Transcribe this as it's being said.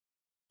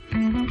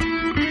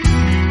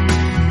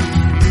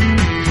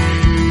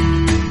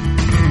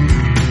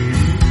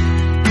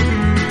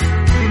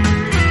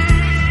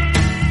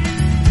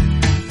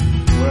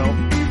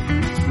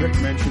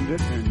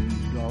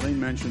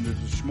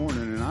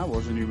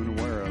even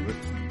aware of it.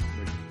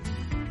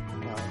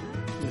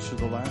 This is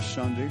the last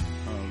Sunday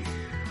of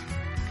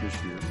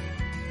this year,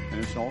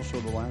 and it's also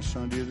the last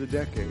Sunday of the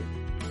decade.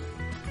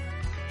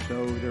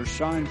 So there's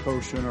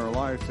signposts in our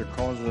life that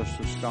cause us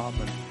to stop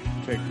and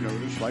take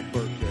notice, like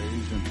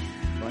birthdays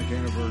and like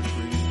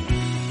anniversaries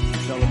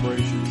and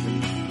celebrations,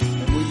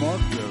 and we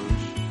mark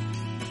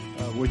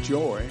those with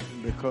joy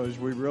because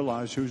we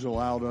realize who's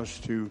allowed us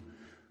to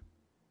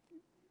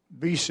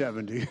be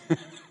 70,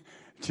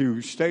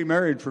 to stay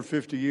married for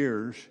 50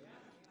 years.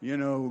 You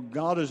know,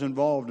 God is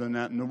involved in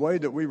that. And the way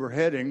that we were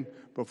heading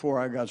before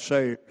I got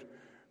saved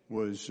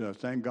was,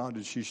 thank God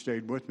that she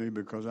stayed with me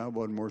because I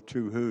wasn't worth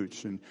two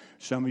hoots. And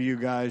some of you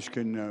guys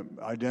can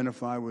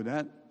identify with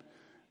that.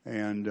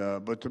 And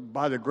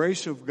by the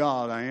grace of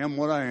God, I am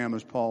what I am,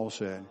 as Paul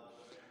said.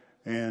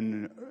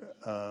 And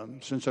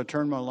since I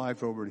turned my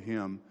life over to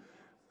Him,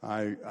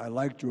 I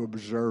like to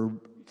observe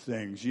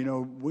things. You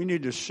know, we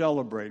need to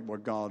celebrate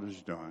what God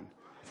has done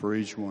for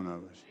each one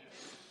of us.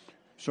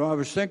 So I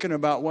was thinking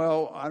about,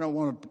 well, I don't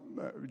want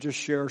to just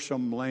share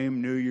some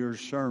lame New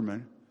Year's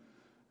sermon,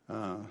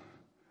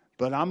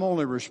 but I'm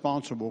only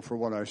responsible for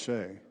what I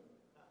say,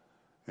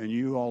 and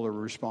you all are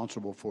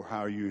responsible for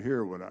how you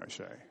hear what I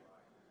say.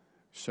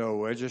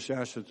 So I just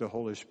ask that the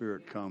Holy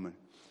Spirit come.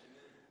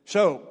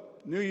 So,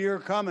 New Year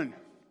coming.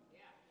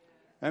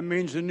 That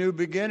means a new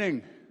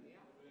beginning.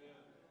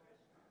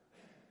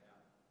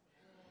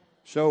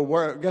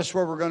 So guess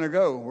where we're going to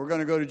go? We're going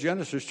to go to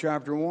Genesis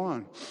chapter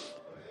 1.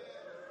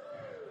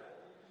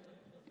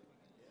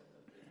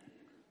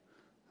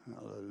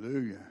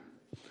 Hallelujah.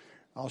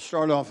 I'll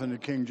start off in the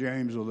King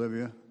James,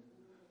 Olivia.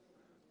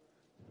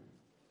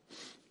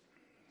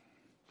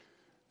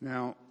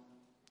 Now,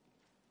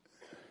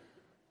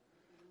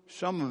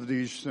 some of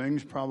these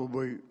things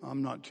probably,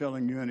 I'm not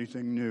telling you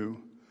anything new,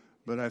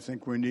 but I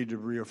think we need to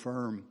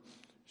reaffirm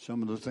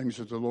some of the things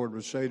that the Lord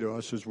would say to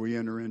us as we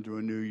enter into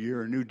a new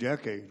year, a new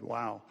decade.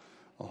 Wow,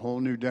 a whole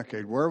new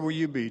decade. Where will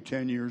you be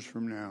 10 years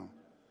from now?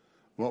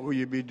 What will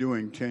you be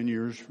doing 10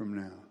 years from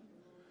now?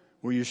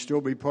 Will you still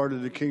be part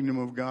of the kingdom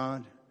of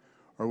God?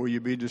 Or will you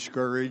be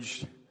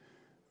discouraged?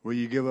 Will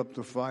you give up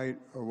the fight?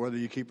 Or whether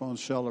you keep on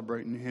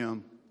celebrating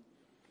Him?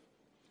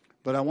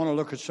 But I want to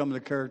look at some of the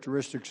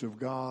characteristics of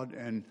God.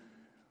 And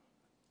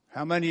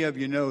how many of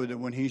you know that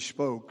when He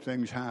spoke,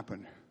 things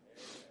happened?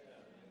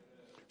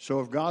 So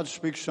if God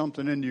speaks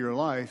something into your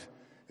life,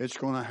 it's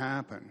going to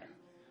happen.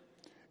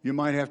 You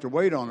might have to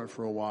wait on it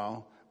for a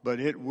while, but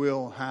it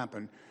will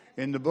happen.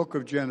 In the book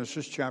of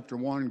Genesis, chapter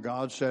 1,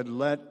 God said,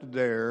 let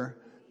there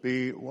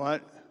be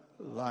what?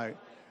 Light.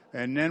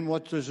 And then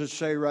what does it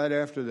say right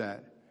after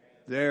that?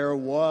 There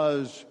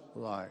was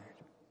light.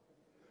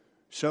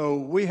 So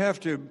we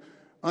have to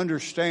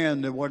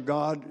understand that what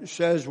God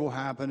says will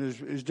happen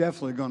is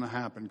definitely going to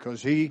happen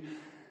because He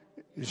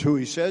is who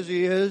He says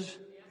He is.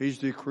 He's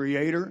the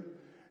Creator,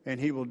 and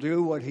He will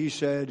do what He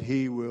said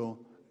He will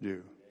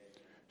do.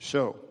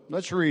 So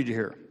let's read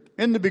here.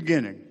 In the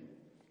beginning,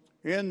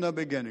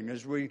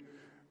 as we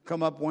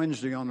come up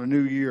Wednesday on a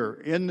new year,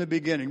 in the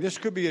beginning. This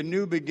could be a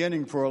new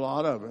beginning for a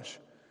lot of us.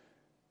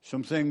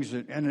 Some things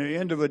and the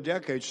end of a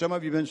decade. Some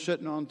of you have been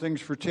sitting on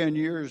things for 10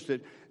 years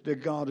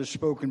that God has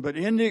spoken. But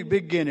in the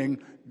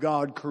beginning,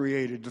 God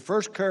created. The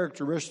first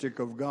characteristic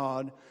of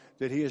God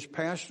that He has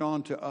passed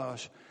on to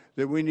us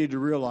that we need to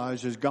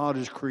realize is God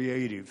is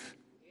creative.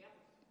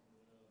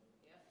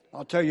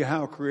 I'll tell you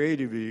how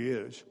creative He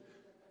is.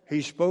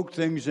 He spoke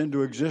things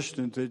into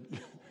existence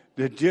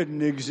that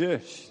didn't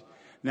exist.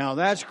 Now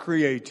that's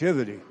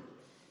creativity.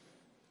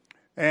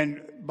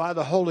 And by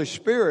the Holy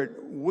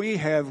Spirit, we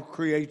have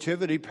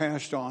creativity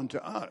passed on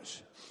to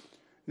us.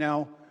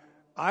 Now,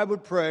 I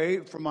would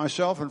pray for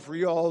myself and for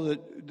you all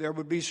that there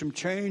would be some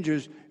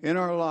changes in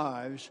our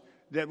lives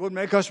that would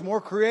make us more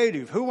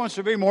creative. Who wants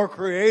to be more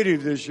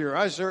creative this year?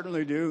 I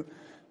certainly do.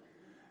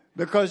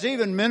 Because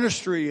even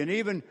ministry and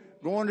even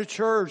going to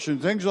church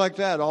and things like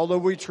that, although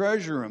we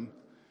treasure them,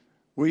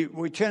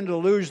 we tend to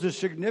lose the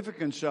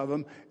significance of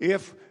them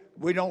if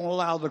we don't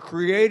allow the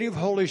creative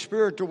Holy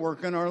Spirit to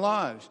work in our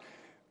lives.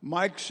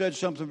 Mike said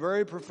something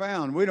very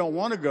profound. We don't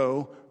want to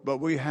go, but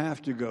we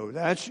have to go.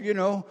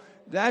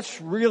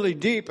 That's really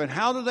deep. And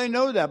how do they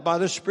know that? By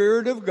the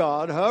Spirit of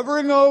God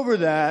hovering over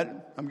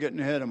that. I'm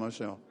getting ahead of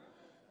myself.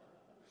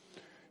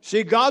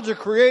 See, God's a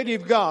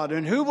creative God.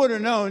 And who would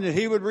have known that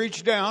He would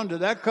reach down to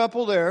that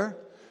couple there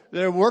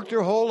that have worked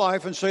their whole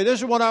life and say, this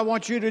is what I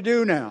want you to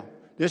do now.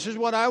 This is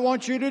what I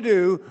want you to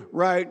do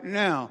right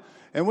now.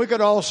 And we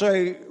could all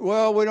say,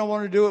 well, we don't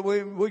want to do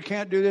it. We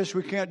can't do this.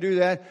 We can't do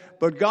that.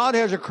 But God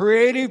has a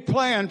creative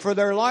plan for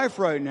their life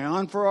right now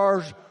and for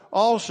ours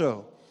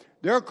also.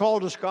 They're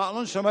called to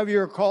Scotland. Some of you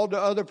are called to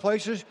other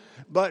places.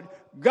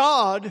 But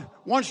God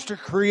wants to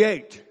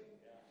create.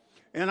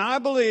 And I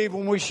believe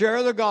when we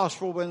share the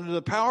gospel with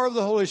the power of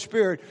the Holy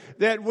Spirit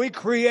that we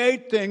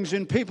create things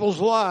in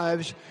people's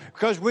lives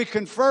because we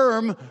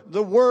confirm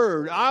the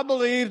Word. I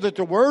believe that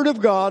the Word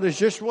of God is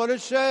just what it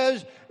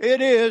says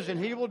it is, and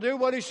He will do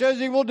what He says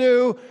He will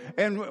do.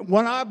 And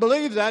when I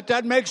believe that,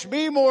 that makes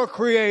me more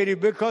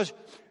creative because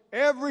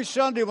Every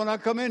Sunday when I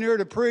come in here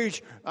to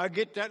preach, I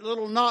get that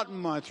little knot in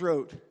my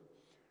throat.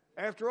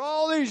 After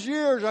all these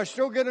years, I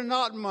still get a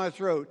knot in my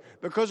throat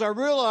because I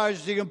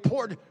realize the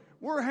important.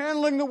 We're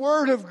handling the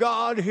Word of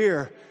God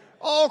here.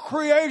 All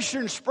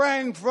creation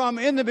sprang from,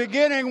 in the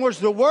beginning was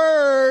the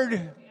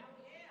Word.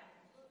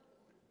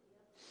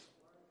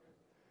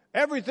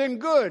 Everything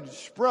good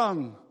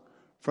sprung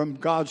from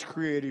God's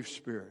creative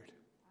spirit.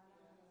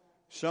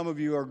 Some of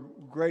you are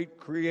great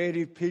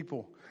creative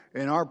people.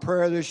 And our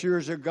prayer this year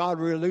is that God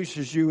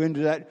releases you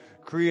into that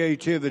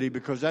creativity,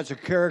 because that's a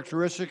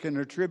characteristic and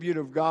attribute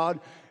of God,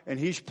 and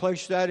He's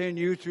placed that in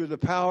you through the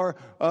power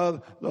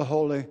of the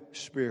Holy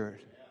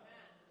Spirit.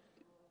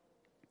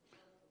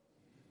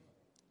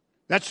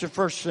 That's the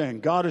first thing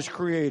God has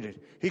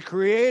created. He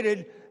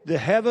created the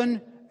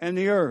heaven and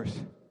the earth.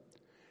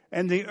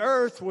 And the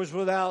earth was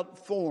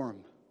without form.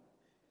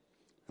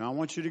 Now I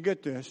want you to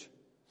get this.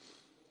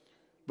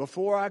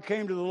 Before I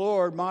came to the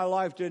Lord, my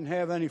life didn't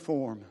have any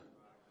form.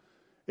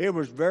 It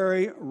was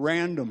very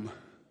random.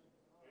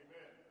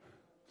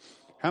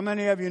 How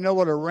many of you know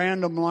what a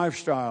random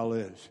lifestyle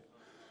is?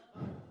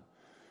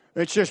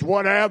 It's just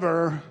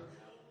whatever.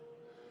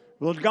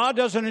 Well, God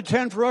doesn't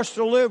intend for us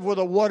to live with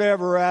a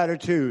whatever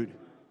attitude.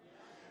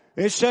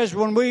 It says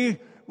when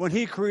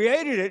He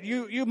created it,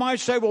 you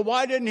might say, well,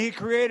 why didn't He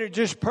create it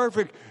just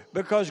perfect?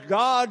 Because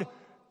God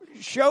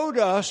showed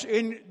us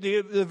in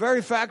the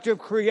very fact of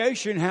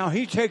creation how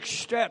He takes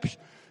steps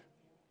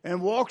and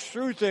walks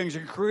through things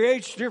and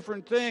creates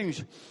different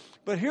things.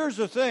 But here's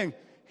the thing.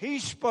 He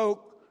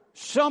spoke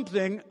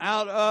something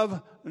out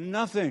of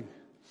nothing.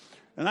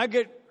 And I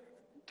get,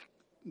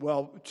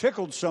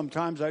 tickled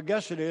sometimes, I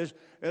guess it is,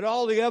 at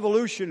all the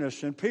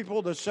evolutionists and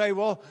people that say,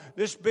 well,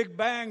 this Big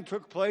Bang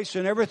took place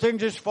and everything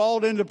just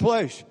fell into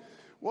place.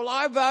 Well,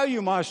 I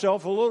value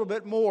myself a little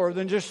bit more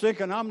than just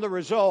thinking I'm the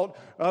result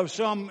of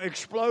some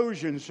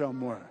explosion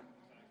somewhere.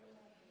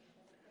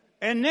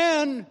 And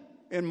then,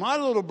 in my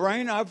little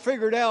brain, I've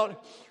figured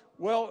out,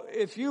 well,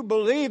 if you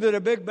believe that a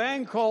Big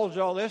Bang caused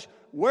all this,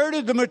 where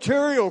did the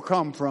material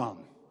come from?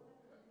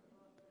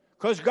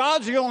 Because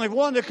God's the only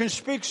one that can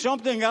speak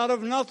something out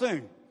of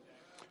nothing.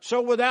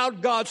 So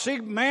without God, see,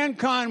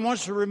 mankind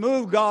wants to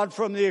remove God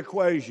from the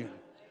equation.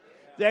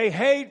 They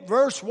hate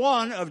verse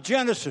 1 of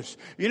Genesis.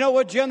 You know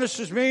what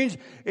Genesis means?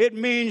 It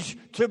means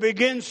to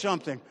begin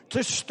something,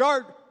 to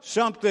start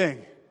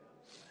something.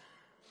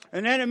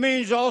 And then it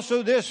means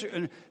also this,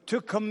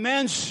 to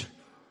commence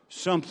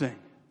something.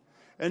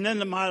 And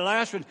then my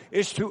last one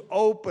is to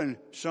open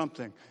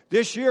something.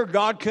 This year,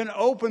 God can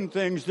open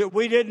things that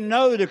we didn't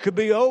know that could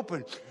be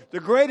opened. The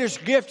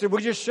greatest gift that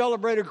we just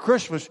celebrated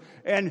Christmas,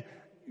 and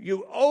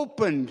you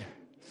opened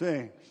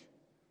things.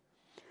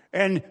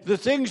 And the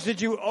things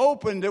that you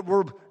opened that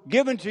were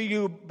given to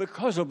you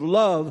because of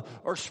love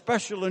are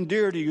special and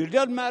dear to you. It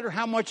doesn't matter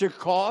how much it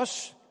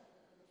costs,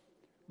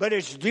 but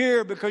it's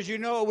dear because you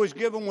know it was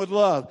given with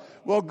love.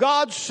 Well,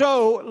 God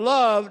so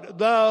loved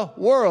the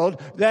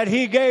world that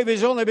He gave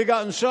His only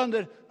begotten Son,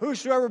 that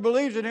whosoever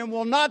believes in Him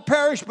will not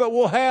perish but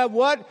will have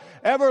what?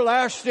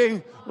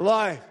 Everlasting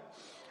life.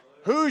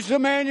 Who's the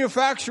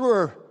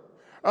manufacturer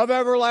of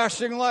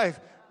everlasting life?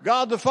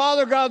 God the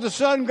Father, God the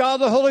Son, God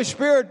the Holy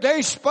Spirit.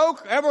 They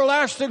spoke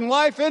everlasting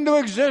life into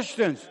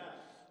existence.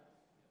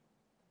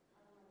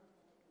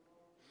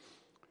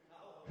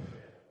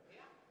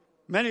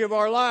 Many of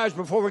our lives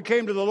before we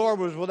came to the Lord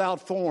was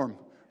without form.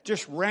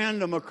 Just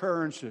random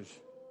occurrences.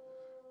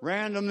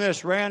 Random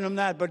this, random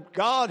that. But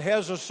God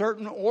has a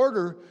certain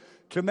order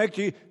to make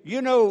the...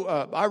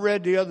 I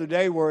read the other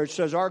day where it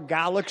says our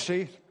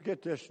galaxy...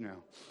 Get this now.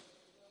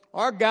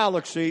 Our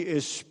galaxy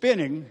is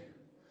spinning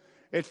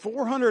at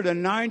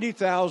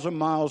 490,000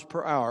 miles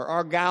per hour.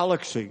 Our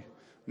galaxy.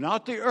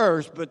 Not the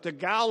Earth, but the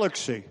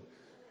galaxy.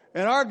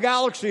 And our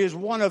galaxy is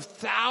one of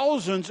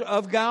thousands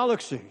of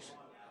galaxies.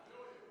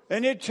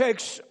 And it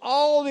takes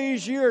all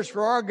these years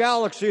for our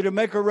galaxy to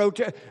make a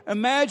rotation.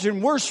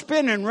 Imagine we're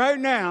spinning right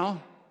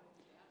now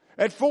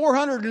at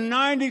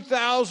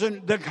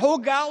 490,000. The whole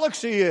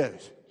galaxy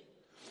is.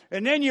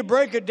 And then you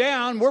break it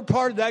down. We're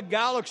part of that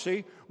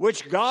galaxy,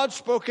 which God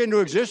spoke into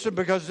existence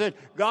because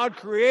God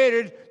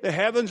created the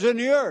heavens and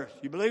the earth.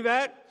 You believe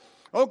that?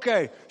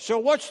 Okay, so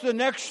what's the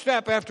next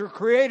step after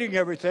creating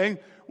everything?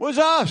 Was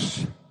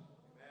us.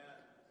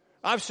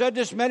 I've said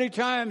this many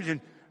times, and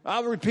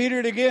I'll repeat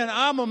it again.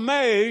 I'm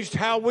amazed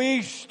how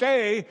we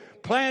stay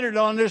planted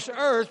on this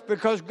earth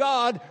because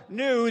God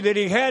knew that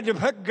He had to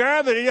put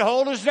gravity to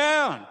hold us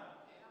down.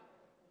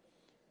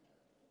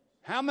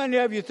 How many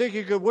of you think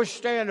you could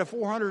withstand a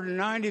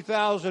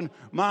 490,000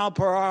 mile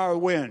per hour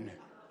wind?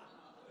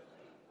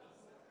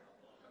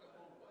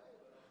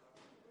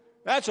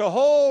 That's a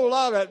whole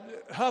lot of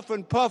huff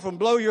and puff and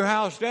blow your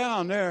house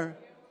down there.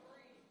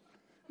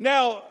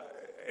 Now,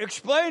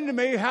 explain to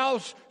me how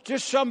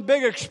just some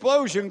big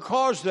explosion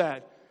caused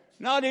that.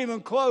 Not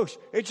even close.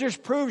 It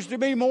just proves to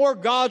me more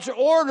God's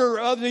order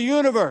of the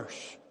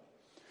universe.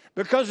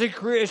 Because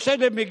it said in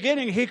the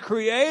beginning, He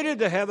created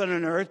the heaven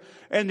and earth,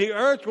 and the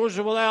earth was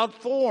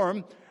without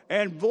form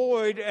and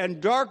void,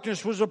 and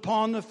darkness was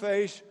upon the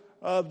face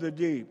of the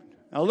deep.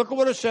 Now look at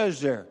what it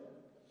says there.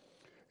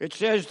 It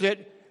says that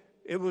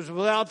it was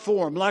without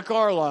form, like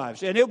our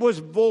lives, and it was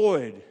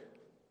void.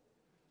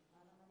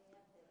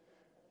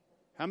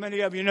 How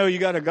many of you know you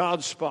got a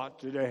God spot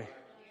today?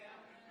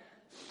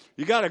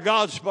 You got a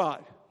God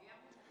spot.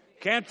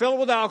 Can't fill it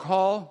with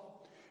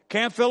alcohol.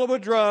 Can't fill it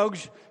with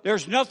drugs.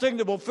 There's nothing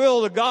that will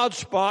fill the God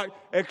spot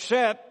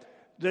except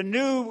the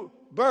new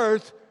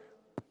birth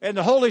and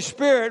the Holy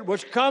Spirit,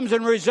 which comes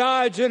and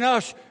resides in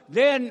us.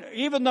 Then,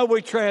 even though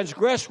we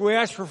transgress, we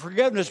ask for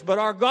forgiveness, but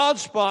our God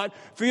spot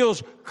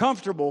feels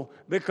comfortable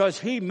because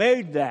He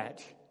made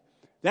that.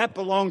 That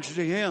belongs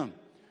to Him.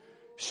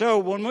 So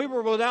when we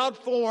were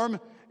without form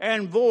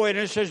and void,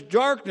 and it says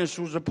darkness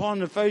was upon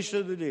the face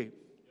of the deep.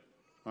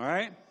 All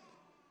right?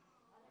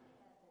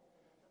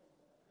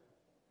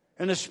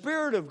 And the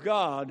Spirit of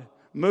God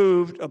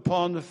moved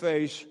upon the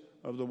face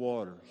of the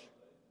waters.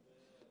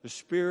 The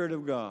Spirit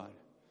of God.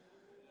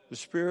 The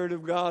Spirit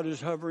of God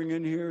is hovering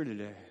in here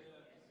today.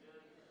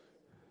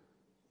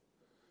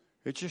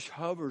 It just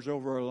hovers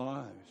over our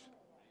lives.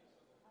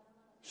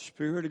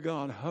 Spirit of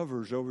God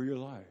hovers over your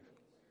life.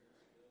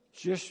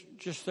 Just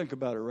think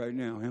about it right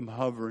now, Him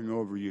hovering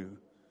over you.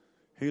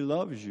 He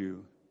loves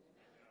you.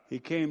 He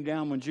came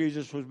down when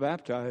Jesus was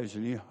baptized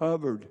and He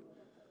hovered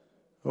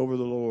over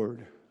the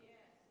Lord.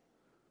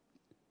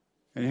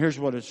 And here's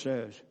what it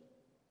says.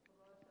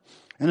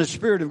 And the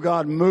Spirit of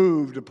God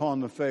moved upon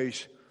the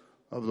face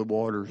of the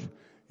waters.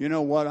 You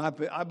know what?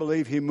 I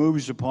believe He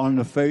moves upon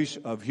the face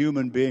of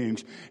human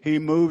beings. He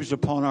moves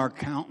upon our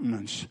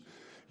countenance.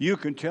 You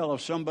can tell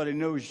if somebody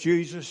knows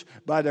Jesus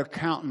by their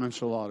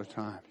countenance a lot of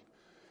times.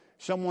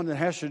 Someone that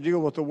has to deal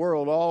with the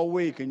world all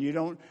week and you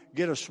don't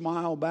get a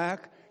smile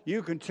back,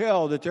 you can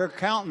tell that their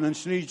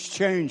countenance needs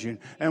changing.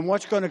 And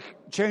what's going to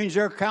change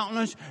their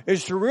countenance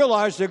is to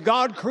realize that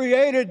God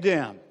created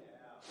them.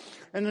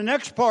 And the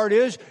next part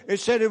is, it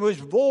said it was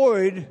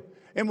void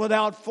and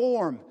without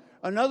form.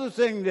 Another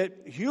thing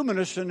that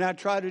humanists and that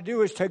try to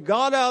do is take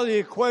God out of the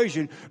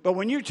equation. But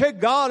when you take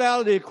God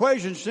out of the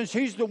equation, since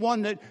He's the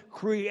one that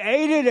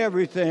created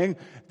everything,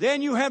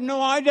 then you have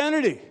no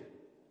identity.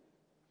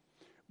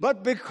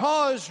 But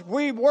because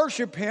we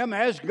worship Him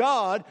as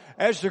God,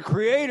 as the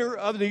creator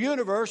of the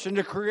universe and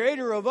the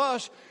creator of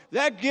us,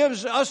 that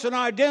gives us an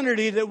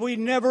identity that we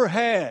never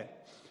had.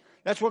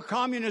 That's what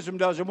communism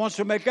does. It wants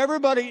to make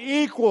everybody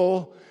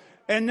equal,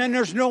 and then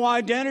there's no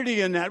identity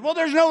in that. Well,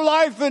 there's no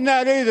life in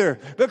that either,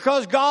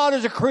 because God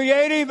is a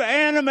creative,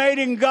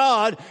 animating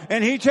God,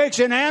 and He takes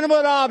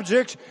inanimate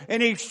objects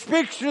and He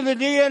speaks to the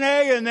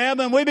DNA in them,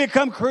 and we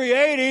become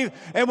creative,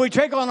 and we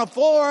take on a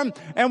form,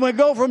 and we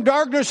go from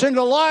darkness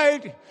into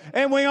light,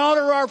 and we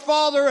honor our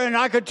Father, and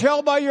I could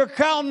tell by your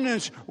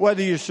countenance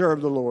whether you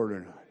serve the Lord or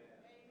not.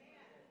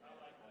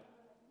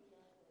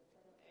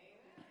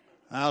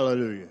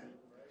 Hallelujah.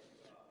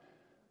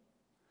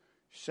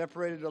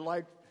 Separated the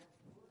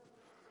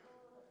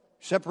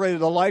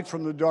light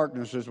from the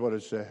darkness is what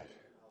it says.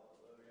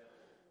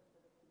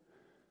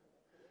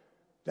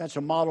 That's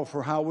a model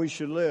for how we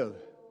should live.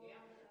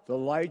 The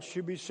light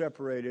should be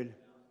separated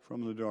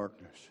from the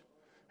darkness.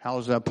 How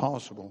is that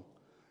possible?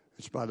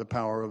 It's by the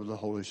power of the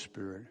Holy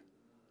Spirit.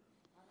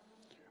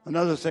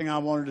 Another thing I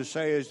wanted to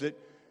say is that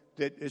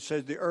it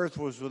says the earth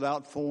was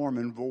without form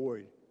and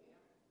void.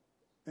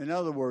 In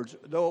other words,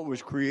 though it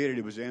was created,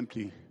 it was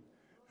empty.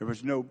 There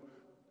was no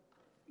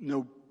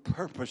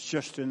purpose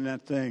just in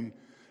that thing.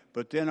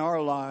 But then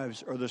our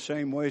lives are the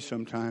same way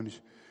sometimes.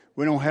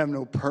 We don't have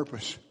no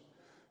purpose.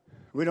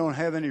 We don't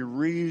have any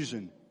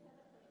reason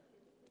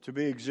to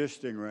be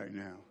existing right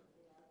now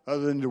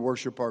other than to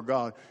worship our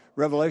God.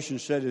 Revelation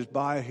said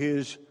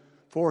is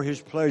for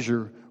His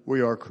pleasure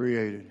we are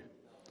created.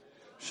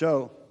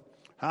 So,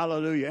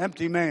 hallelujah.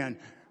 Empty man.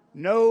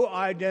 No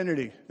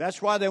identity.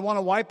 That's why they want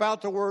to wipe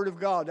out the Word of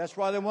God. That's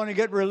why they want to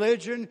get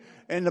religion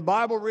and the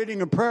Bible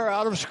reading and prayer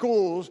out of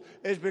schools,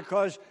 is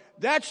because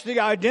that's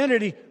the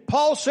identity.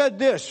 Paul said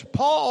this.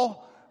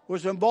 Paul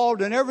was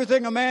involved in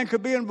everything a man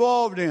could be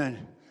involved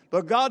in.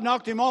 But God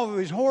knocked him off of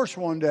his horse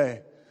one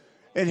day.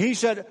 And he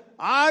said,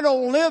 I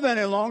don't live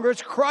any longer.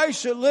 It's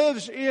Christ that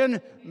lives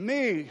in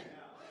me.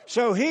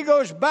 So he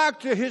goes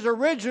back to his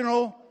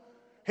original.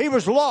 He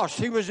was lost.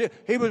 He was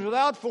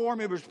without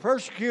form. He was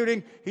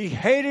persecuting. He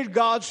hated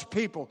God's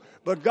people.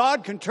 But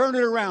God can turn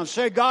it around.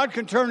 Say, God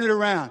can turn it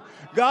around.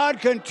 God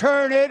can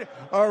turn it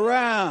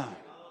around.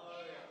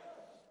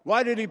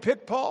 Why did He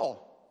pick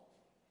Paul?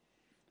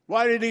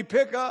 Why did He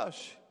pick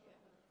us?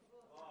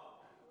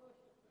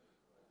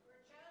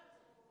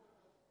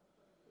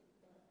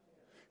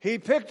 He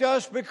picked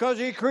us because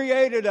He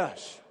created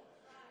us.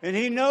 And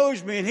He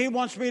knows me, and He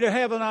wants me to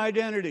have an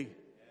identity.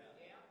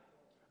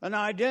 An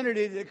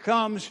identity that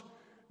comes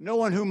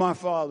knowing who my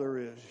Father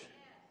is.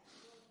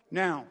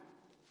 Now,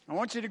 I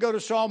want you to go to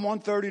Psalm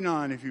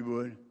 139, if you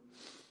would.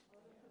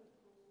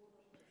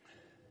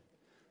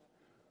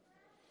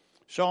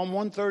 Psalm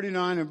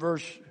 139 and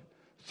verse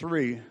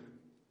 3.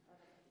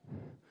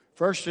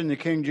 First in the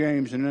King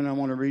James, and then I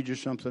want to read you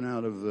something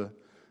out of the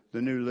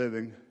New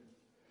Living.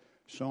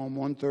 Psalm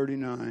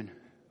 139.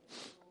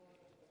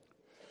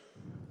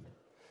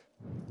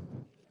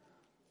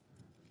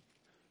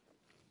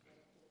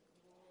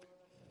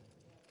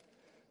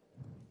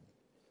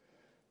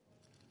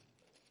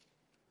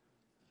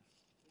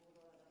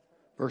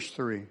 Verse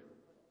 3.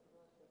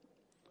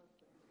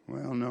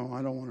 Well, no,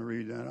 I don't want to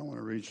read that. I want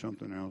to read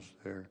something else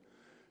there.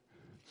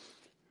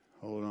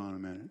 Hold on a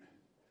minute.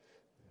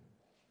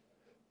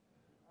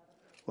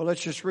 Well, let's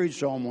just read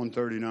Psalm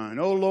 139.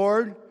 O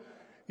Lord,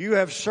 you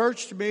have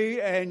searched me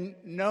and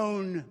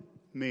known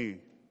me.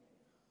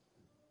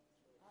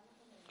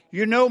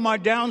 You know my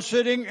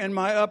downsitting and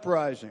my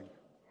uprising.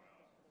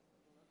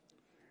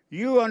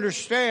 You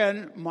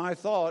understand my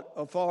thought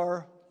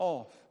afar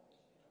off.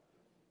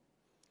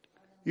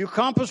 You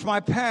compass my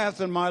path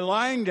and my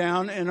lying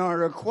down and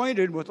are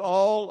acquainted with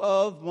all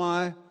of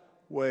my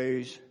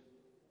ways.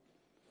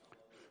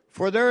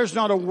 For there is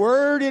not a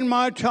word in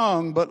my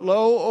tongue, but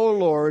lo, O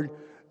Lord,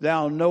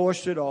 thou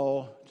knowest it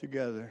all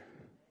together.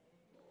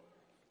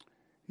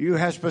 You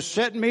hast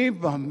beset me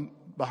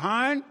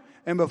behind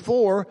and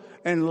before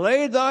and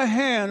laid thy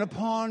hand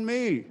upon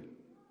me.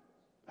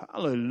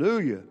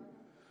 Hallelujah.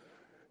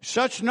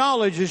 Such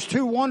knowledge is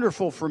too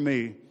wonderful for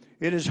me.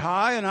 It is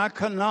high and I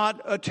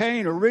cannot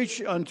attain or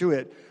reach unto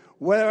it.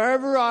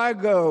 Wherever I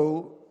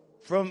go,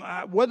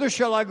 whether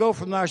shall I go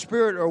from thy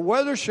spirit or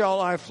whether shall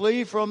I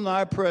flee from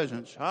thy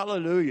presence?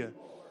 Hallelujah.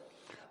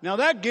 Now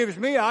that gives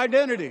me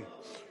identity.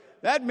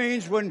 That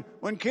means when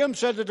Kim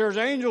said that there's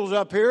angels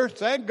up here,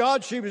 thank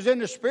God she was in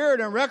the spirit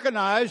and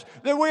recognized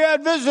that we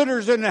had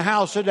visitors in the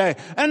house today.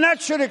 And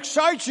that should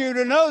excite you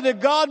to know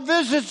that God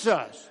visits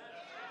us.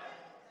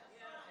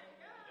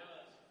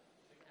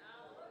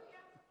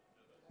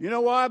 You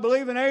know why I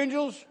believe in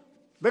angels?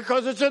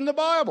 Because it's in the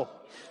Bible.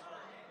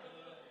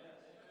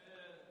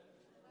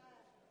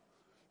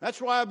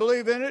 That's why I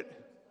believe in it.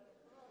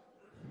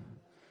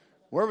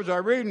 Where was I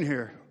reading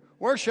here?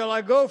 Where shall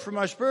I go from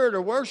my spirit,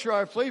 or where shall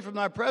I flee from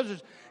thy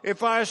presence?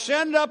 If I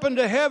ascend up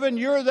into heaven,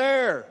 you're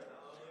there.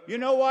 You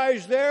know why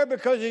he's there?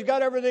 Because he's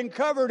got everything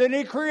covered and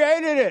he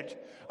created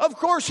it. Of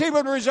course he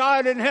would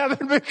reside in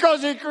heaven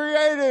because he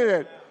created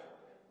it.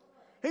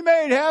 He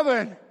made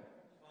heaven.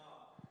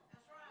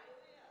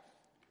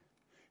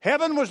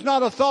 Heaven was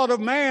not a thought of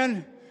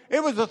man.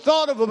 It was the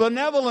thought of a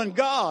benevolent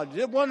God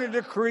that wanted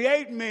to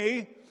create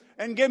me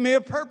and give me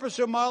a purpose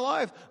in my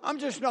life. I'm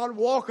just not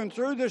walking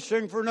through this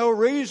thing for no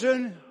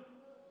reason.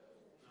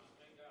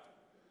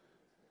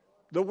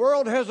 The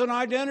world has an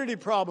identity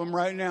problem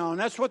right now, and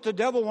that's what the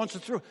devil wants to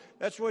throw.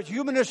 That's what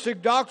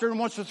humanistic doctrine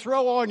wants to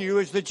throw on you,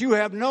 is that you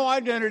have no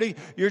identity.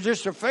 You're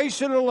just a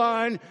face in a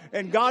line,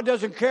 and God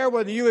doesn't care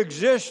whether you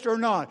exist or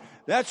not.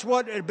 That's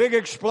what a big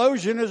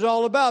explosion is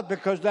all about,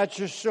 because that's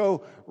just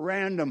so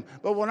random.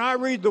 But when I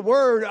read the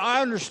Word,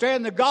 I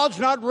understand that God's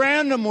not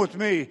random with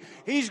me.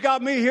 He's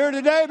got me here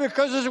today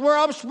because this is where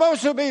I'm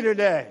supposed to be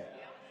today.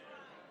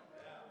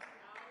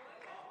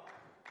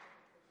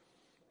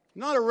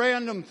 Not a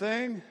random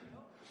thing.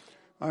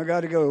 I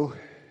got to go.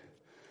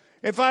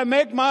 If I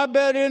make my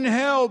bed in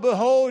hell,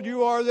 behold,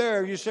 you are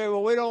there. You say,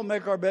 well, we don't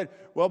make our bed.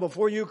 Well,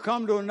 before you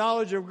come to a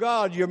knowledge of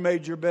God, you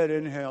made your bed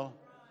in hell.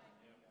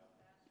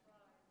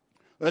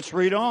 Let's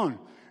read on.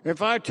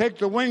 If I take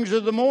the wings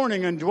of the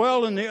morning and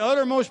dwell in the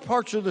uttermost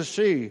parts of the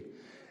sea,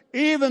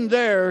 even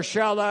there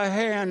shall thy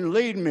hand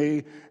lead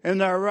me,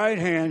 and thy right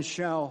hand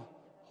shall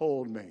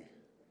hold me.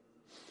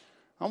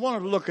 I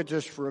want to look at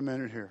this for a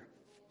minute here.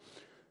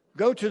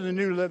 Go to the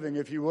New Living,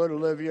 if you would,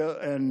 Olivia,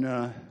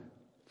 and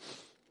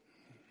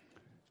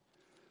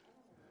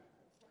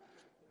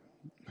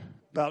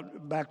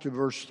back to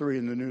verse 3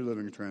 in the New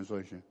Living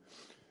Translation.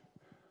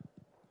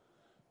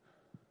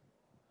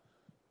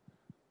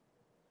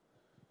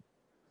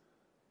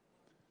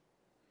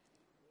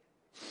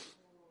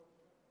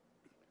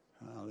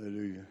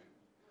 Hallelujah.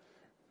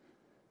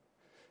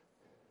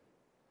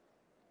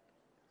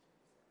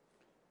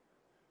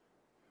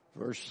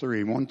 Verse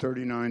 3,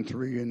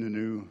 139:3 in the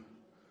New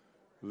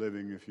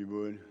Living, if you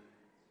would.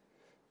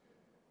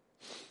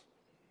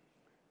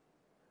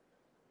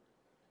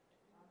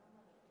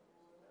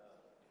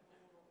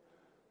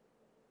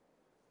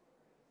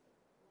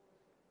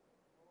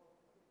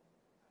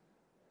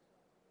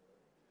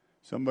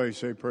 Somebody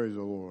say, praise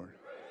the Lord.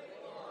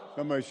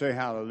 Somebody say,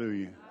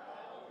 hallelujah.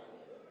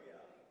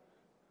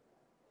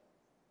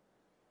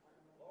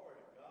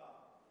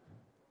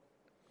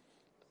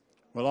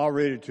 Well, I'll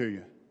read it to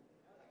you.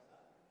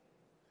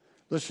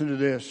 Listen to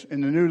this. In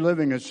the New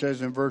Living, it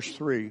says in verse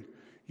 3,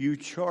 you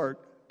chart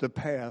the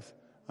path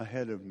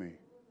ahead of me.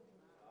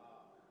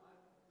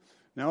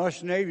 Now,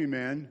 us Navy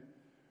men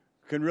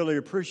can really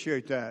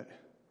appreciate that.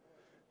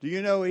 Do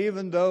you know,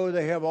 even though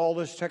they have all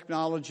this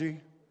technology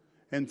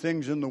and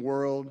things in the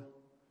world,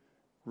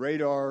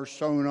 radar,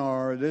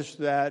 sonar, this,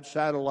 that,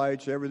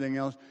 satellites, everything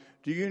else,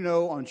 do you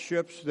know on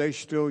ships they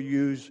still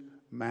use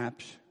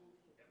maps?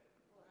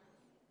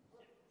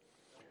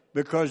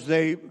 Because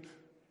they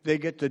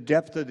get the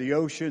depth of the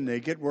ocean,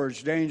 they get where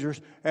it's dangerous.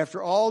 After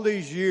all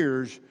these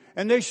years,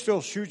 and they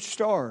still shoot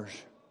stars.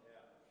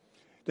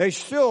 They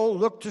still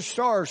look to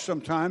stars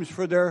sometimes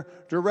for their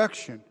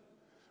direction.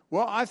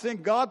 Well, I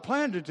think God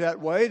planned it that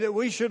way, that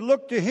we should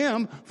look to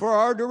Him for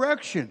our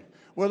direction.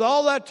 With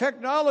all that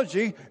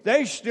technology,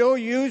 they still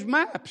use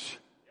maps.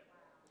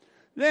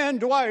 Then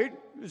Dwight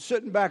is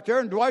sitting back there,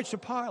 and Dwight's a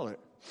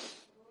pilot.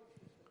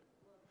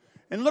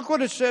 And look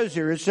what it says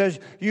here. It says,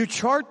 you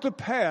chart the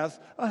path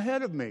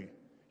ahead of me.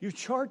 You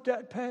chart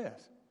that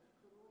path.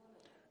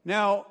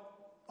 Now,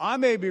 I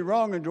may be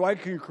wrong, and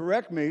Dwight can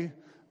correct me,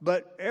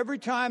 but every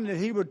time that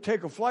he would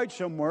take a flight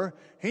somewhere,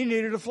 he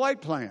needed a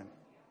flight plan.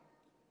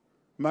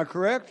 Am I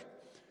correct?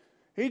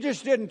 He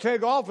just didn't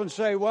take off and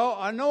say, well,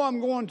 I know I'm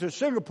going to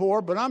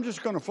Singapore, but I'm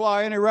just going to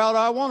fly any route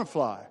I want to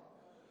fly.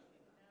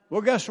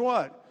 Well, guess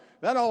what?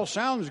 That all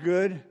sounds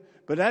good,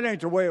 but that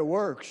ain't the way it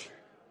works.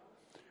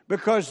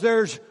 Because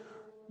there's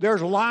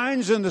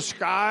lines in the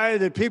sky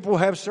that people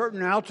have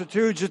certain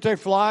altitudes that they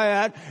fly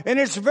at, and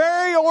it's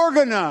very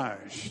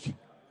organized.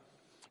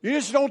 You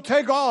just don't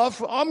take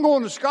off. I'm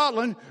going to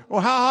Scotland.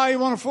 Well, how high you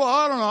want to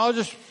fly? I don't know. I'll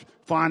just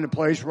find a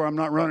place where I'm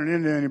not running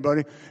into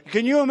anybody.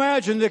 Can you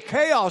imagine the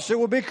chaos that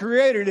would be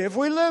created if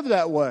we lived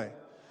that way?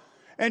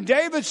 And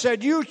David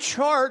said, you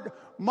chart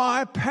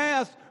my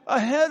path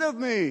ahead of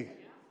me.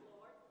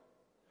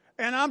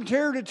 And I'm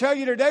here to tell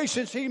you today,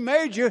 since he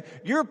made you,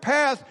 your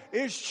path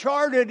is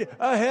charted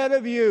ahead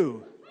of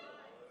you.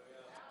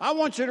 I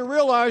want you to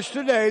realize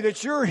today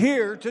that you're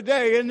here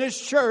today in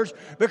this church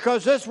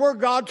because that's where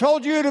God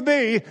told you to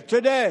be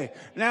today.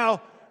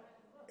 Now,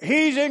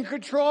 he's in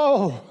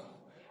control.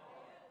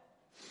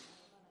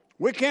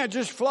 We can't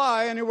just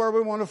fly anywhere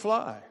we want to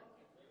fly.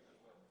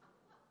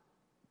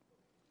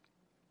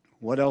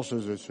 What else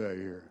does it say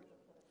here?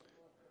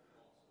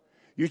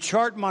 You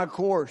chart my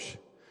course.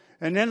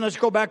 And then let's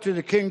go back to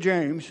the King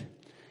James.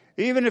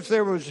 Even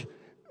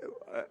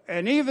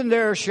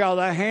there shall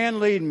thy hand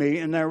lead me,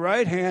 and thy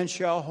right hand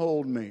shall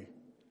hold me.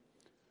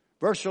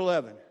 Verse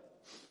 11.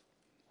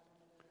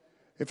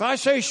 If I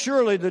say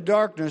surely the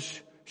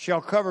darkness shall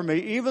cover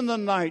me, even the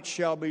night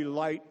shall be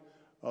light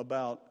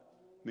about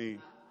me.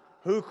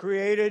 Who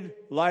created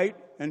light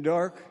and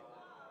dark?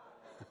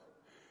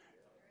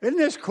 Isn't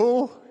this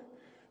cool?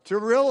 To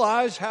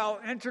realize how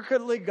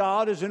intricately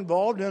God is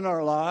involved in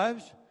our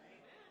lives.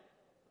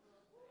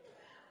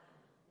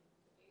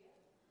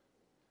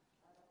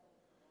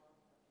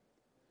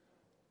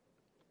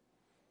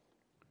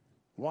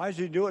 Why does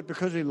he do it?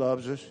 Because he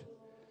loves us.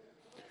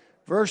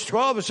 Verse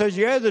 12, it says,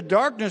 yea, the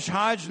darkness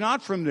hides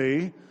not from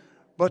thee,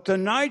 but the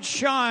night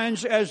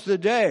shines as the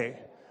day.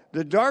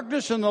 The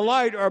darkness and the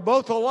light are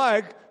both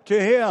alike to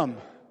him.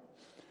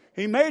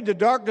 He made the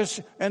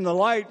darkness and the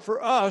light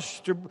for us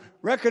to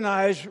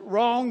recognize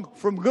wrong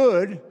from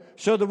good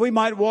so that we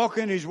might walk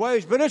in his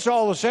ways. But it's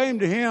all the same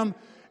to him.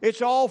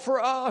 It's all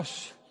for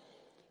us.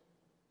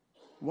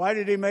 Why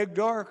did he make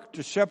dark?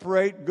 To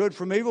separate good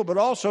from evil, but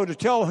also to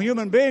tell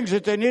human beings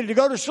that they needed to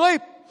go to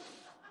sleep.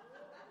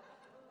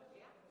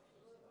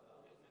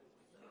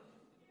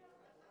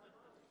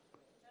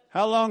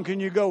 How long can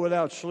you go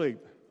without sleep?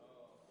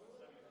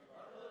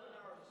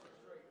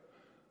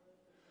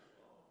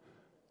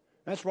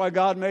 That's why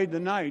God made the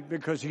night,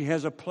 because he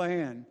has a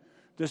plan.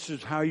 This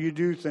is how you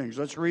do things.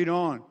 Let's read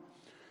on.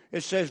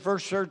 It says,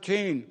 verse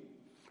 13,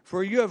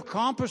 for you have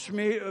compassed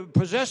me,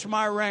 possessed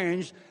my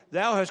reins.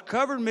 Thou hast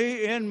covered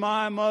me in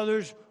my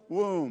mother's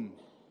womb.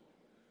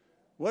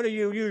 What do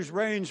you use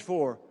reins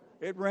for?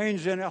 It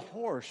reins in a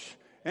horse.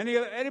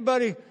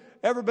 Anybody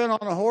ever been on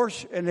a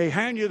horse and they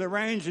hand you the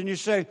reins and you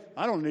say,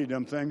 I don't need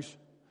them things.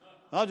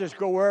 I'll just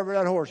go wherever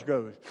that horse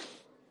goes.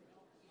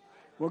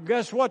 Well,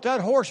 guess what?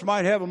 That horse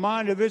might have a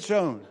mind of its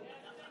own.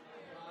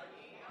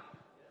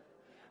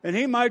 And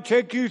he might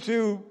take you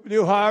through the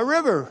Ohio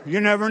River.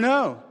 You never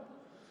know.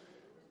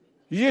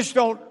 You just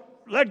don't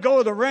let go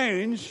of the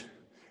reins.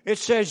 It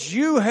says,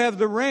 you have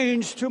the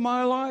reins to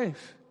my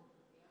life.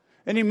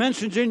 And he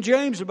mentions in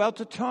James about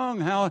the tongue,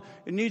 how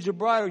it needs a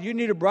bridle. You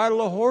need to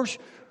bridle a horse.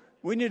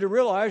 We need to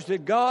realize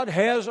that God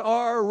has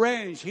our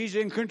reins. He's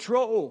in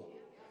control.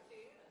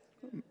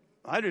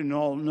 I didn't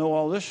know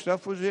all this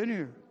stuff was in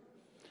here.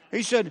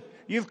 He said,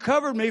 you've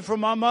covered me from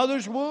my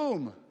mother's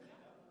womb.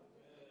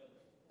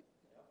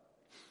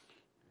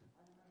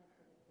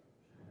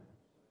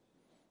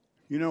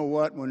 You know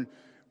what?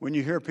 When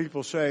you hear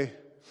people say,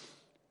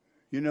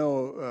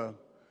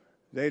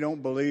 they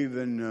don't believe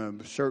in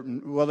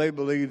they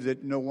believe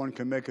that no one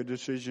can make a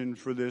decision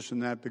for this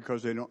and that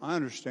because they don't. I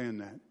understand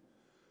that.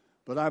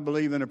 But I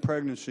believe in a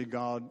pregnancy,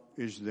 God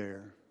is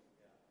there.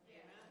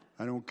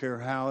 I don't care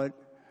how it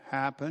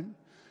happened.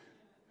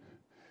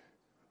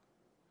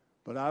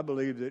 But I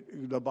believe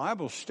that the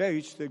Bible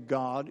states that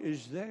God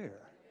is there.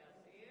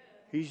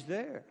 He's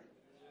there.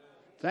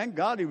 Thank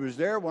God he was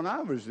there when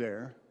I was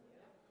there.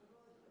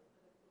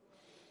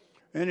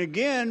 And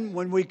again,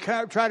 when we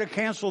try to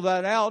cancel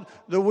that out,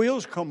 the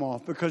wheels come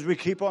off because we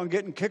keep on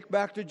getting kicked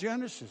back to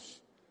Genesis.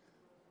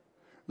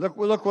 Look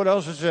what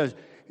else it says.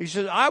 He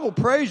says, I will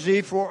praise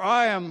thee, for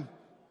I am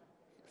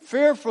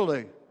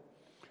fearfully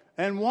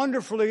and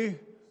wonderfully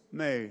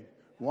made.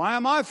 Why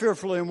am I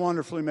fearfully and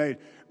wonderfully made?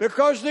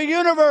 Because the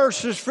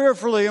universe is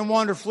fearfully and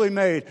wonderfully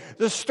made.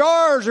 The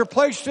stars are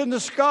placed in the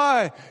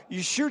sky.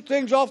 You shoot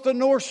things off the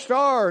North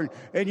Star,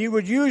 and you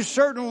would use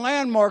certain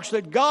landmarks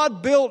that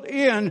God built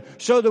in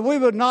so that we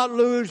would not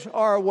lose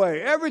our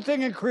way.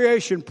 Everything in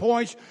creation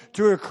points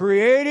to a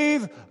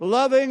creative,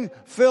 loving,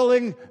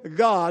 filling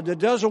God that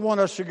doesn't want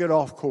us to get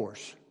off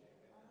course.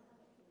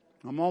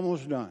 I'm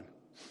almost done.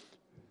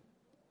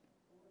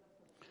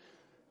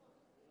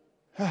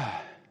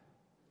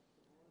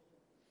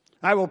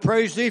 I will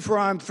praise thee, for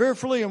I am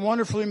fearfully and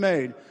wonderfully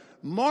made.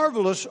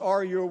 Marvelous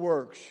are your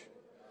works.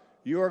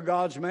 You are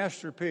God's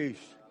masterpiece.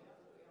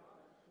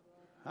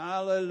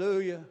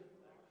 Hallelujah.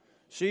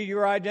 See,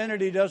 your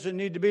identity doesn't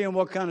need to be in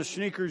what kind of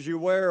sneakers you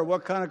wear or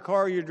what kind of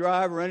car you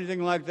drive or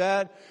anything like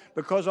that,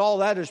 because all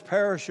that is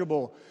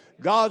perishable.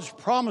 God's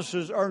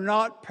promises are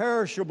not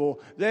perishable.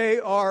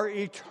 They are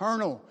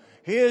eternal.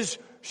 His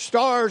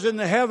stars in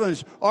the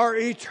heavens are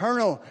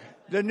eternal.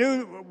 The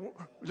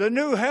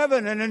new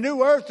heaven and the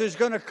new earth is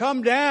going to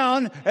come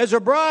down as a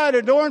bride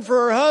adorned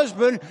for her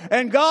husband,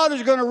 and God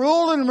is going to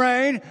rule and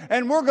reign,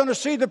 and we're going to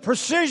see the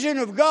precision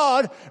of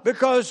God,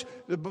 because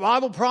the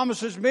Bible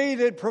promises me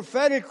that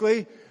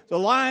prophetically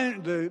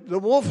the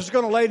wolf is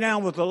going to lay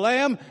down with the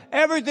lamb.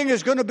 Everything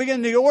is going to be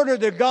in the order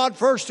that God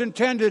first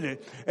intended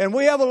it. And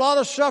we have a lot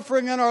of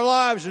suffering in our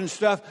lives and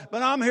stuff,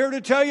 but I'm here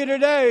to tell you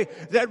today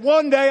that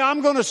one day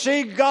I'm going to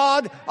see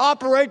God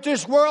operate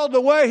this world the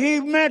way He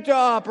meant to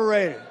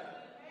operate it.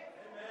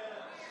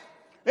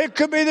 It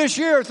could be this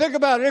year. Think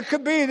about it. It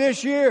could be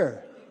this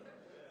year.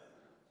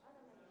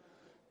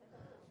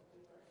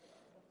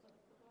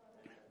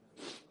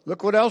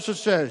 Look what else it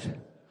says.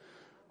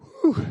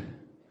 Whew.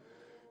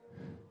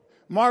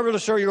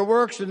 Marvelous are your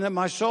works, and that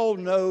my soul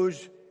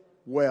knows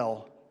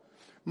well.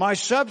 My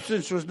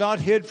substance was not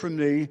hid from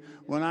thee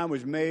when I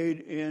was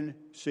made in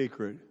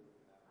secret.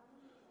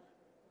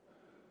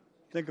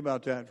 Think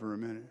about that for a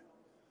minute.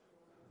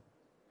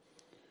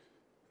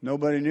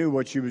 Nobody knew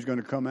what she was going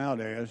to come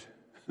out as.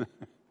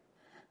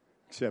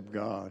 Except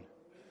God.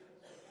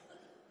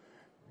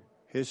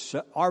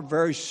 Our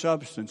very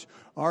substance,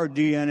 our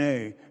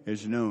DNA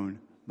is known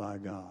by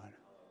God.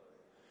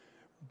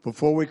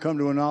 Before we come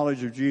to a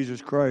knowledge of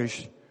Jesus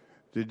Christ,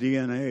 the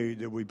DNA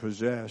that we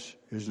possess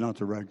is not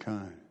the right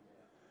kind.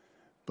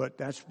 But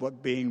that's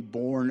what being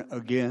born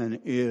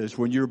again is.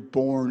 When you're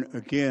born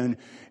again,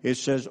 it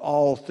says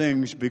all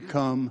things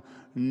become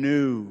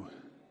new.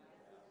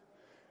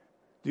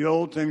 The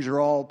old things are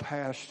all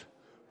passed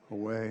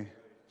away.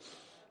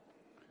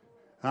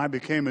 I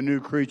became a new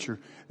creature.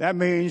 That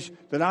means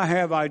that I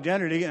have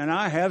identity and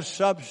I have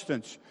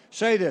substance.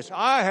 Say this,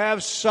 I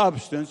have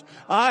substance.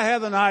 I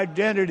have an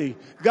identity.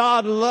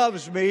 God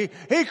loves me.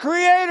 He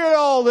created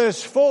all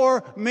this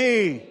for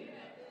me.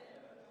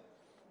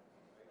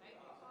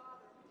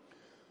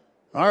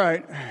 All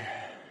right.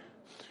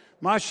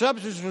 My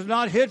substance was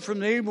not hid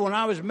from thee when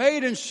I was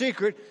made in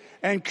secret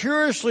and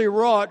curiously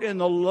wrought in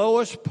the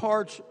lowest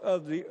parts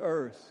of the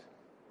earth.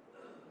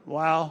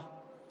 Wow.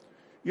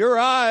 Your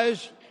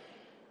eyes,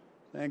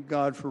 thank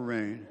God for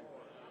rain.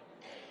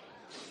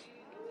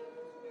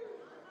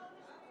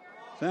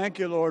 Thank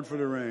you, Lord, for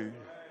the rain.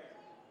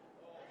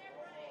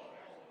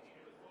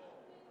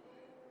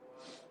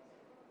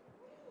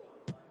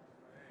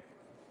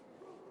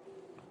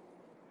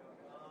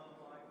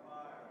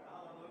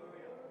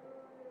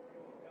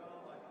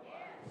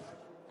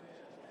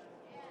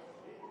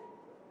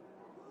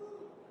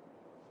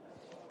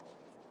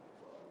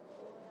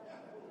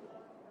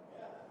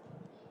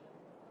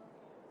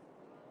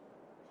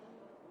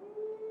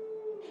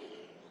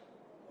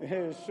 It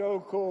is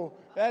so cool.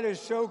 That is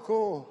so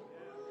cool.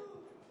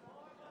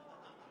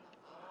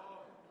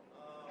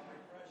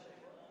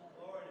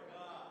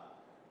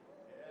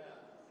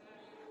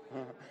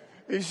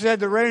 He said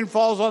the rain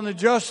falls on the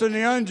just and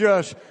the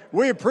unjust.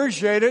 We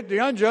appreciate it. The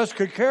unjust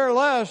could care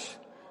less.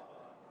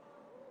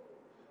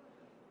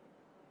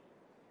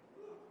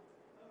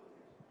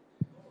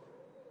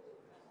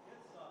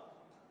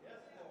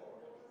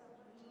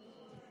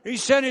 He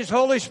sent His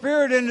Holy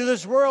Spirit into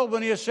this world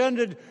when He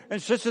ascended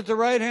and sits at the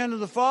right hand of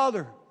the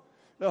Father.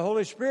 The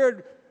Holy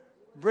Spirit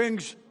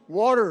brings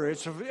water.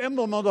 It's an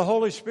emblem of the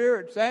Holy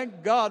Spirit.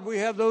 Thank God we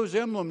have those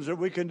emblems that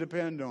we can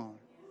depend on.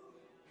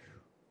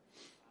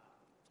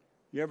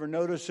 You ever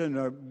notice in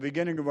the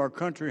beginning of our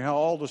country how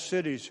all the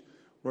cities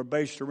were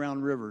based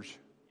around rivers?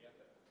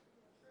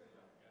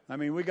 I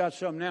mean, we got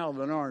some now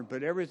that aren't,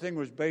 but everything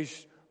was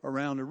based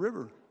around a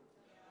river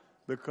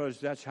because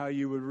that's how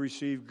you would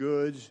receive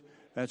goods.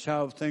 That's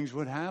how things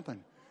would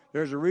happen.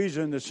 There's a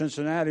reason that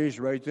Cincinnati's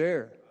right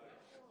there.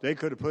 They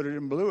could have put it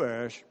in Blue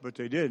Ash, but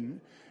they didn't,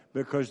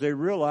 because they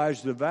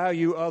realized the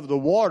value of the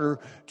water,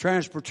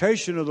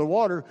 transportation of the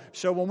water.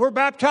 So when we're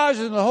baptized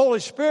in the Holy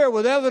Spirit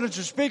with evidence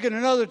of speaking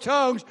in other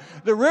tongues,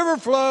 the river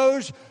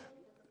flows,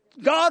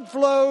 God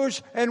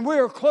flows, and we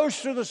are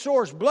close to the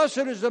source.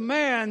 Blessed is the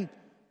man,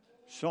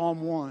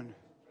 Psalm 1.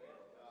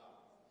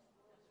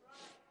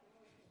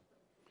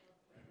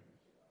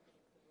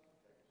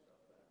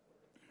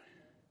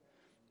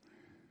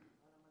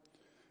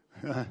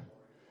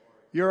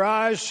 Your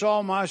eyes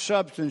saw my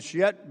substance,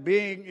 yet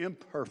being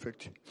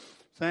imperfect.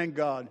 Thank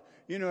God.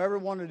 You know, every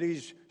one of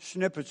these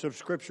snippets of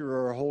Scripture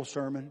are a whole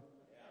sermon.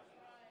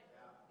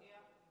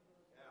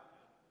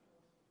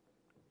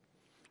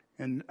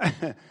 And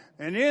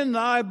in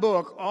thy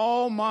book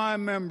all my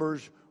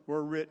members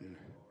were written,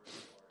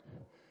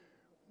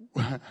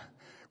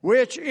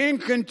 which in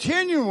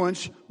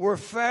continuance were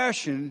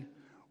fashioned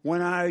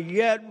when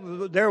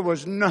there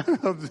was none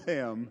of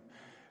them.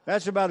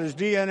 That's about as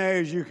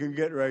DNA as you can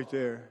get right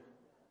there.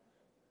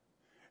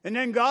 And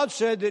then God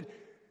said that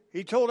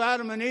He told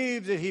Adam and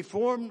Eve that He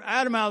formed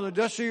Adam out of the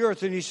dust of the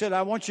earth, and He said,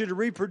 I want you to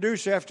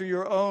reproduce after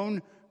your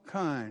own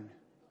kind.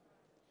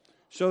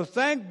 So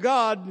thank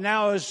God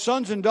now as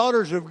sons and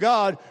daughters of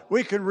God,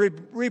 we can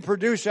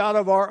reproduce out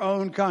of our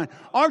own kind.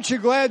 Aren't you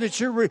glad that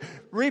you're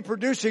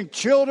reproducing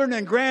children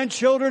and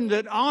grandchildren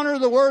that honor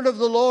the word of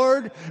the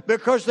Lord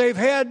because they've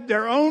had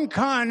their own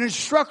kind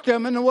instruct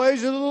them in the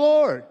ways of the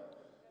Lord?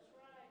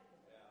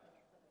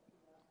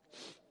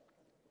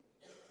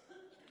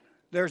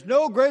 There's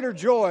no greater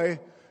joy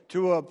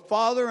to a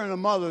father and a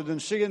mother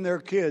than seeing their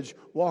kids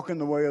walk in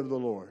the way of the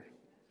Lord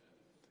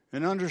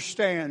and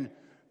understand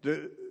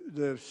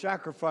the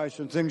sacrifice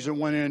and things that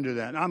went into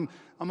that. I'm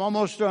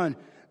almost done.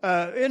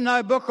 In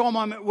thy book,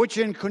 which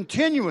in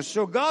continuous.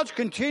 So God's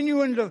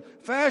continuing to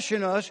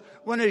fashion us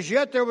when as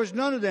yet there was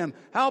none of them.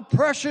 How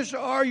precious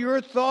are your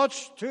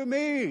thoughts to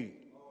me.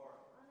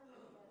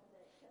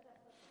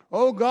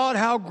 Oh God,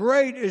 how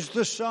great is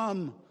the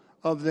sum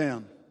of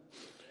them.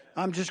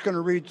 I'm just going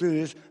to read through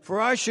this.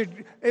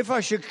 If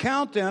I should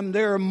count them,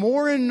 they are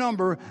more in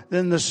number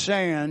than the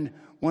sand.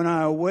 When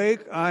I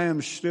awake, I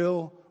am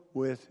still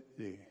with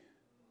thee.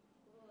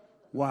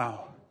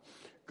 Wow.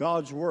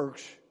 God's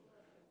works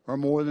are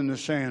more than the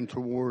sand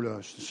toward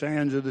us, the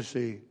sands of the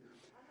sea.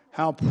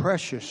 How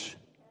precious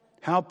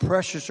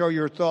are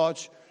your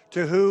thoughts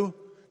to who?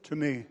 To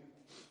me.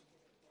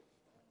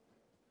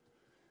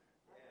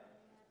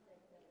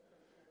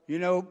 You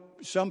know,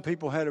 some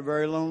people had a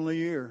very lonely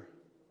year,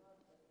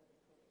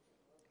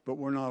 but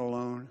we're not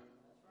alone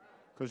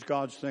because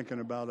God's thinking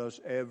about us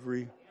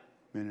every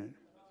minute.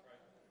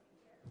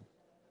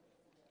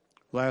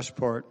 Last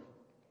part.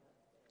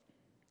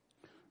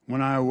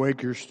 When I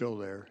awake, you're still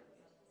there.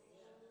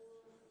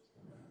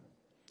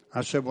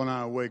 I said, when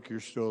I awake,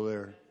 you're still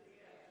there.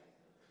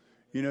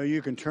 You know,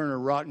 you can turn a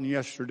rotten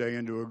yesterday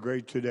into a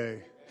great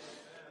today.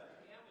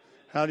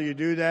 How do you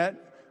do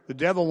that? The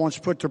devil wants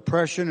to put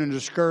depression and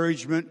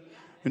discouragement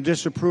and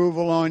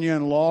disapproval on you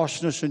and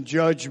lostness and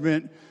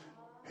judgment.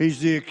 He's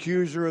the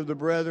accuser of the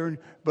brethren.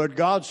 But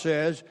God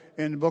says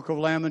in the book of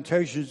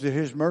Lamentations that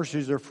His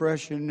mercies are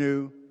fresh and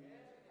new.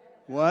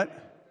 What?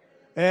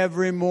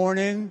 Every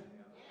morning.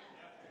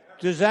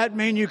 Does that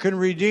mean you can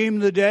redeem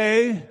the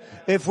day?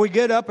 If we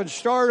get up and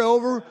start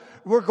over,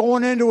 we're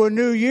going into a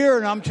new year,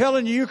 and I'm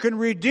telling you, you can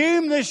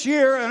redeem this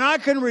year, and I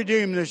can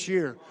redeem this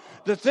year.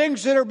 The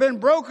things that have been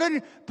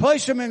broken,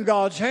 place them in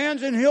God's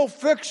hands, and He'll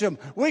fix them.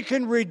 We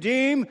can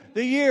redeem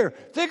the year.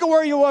 Think of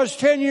where you was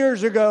 10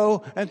 years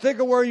ago, and think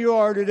of where you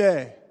are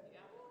today.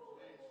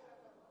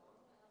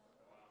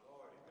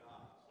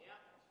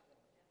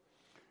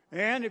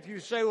 And if you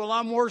say, well,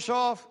 I'm worse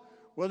off,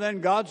 well,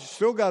 then God's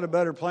still got a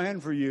better plan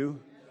for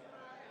you.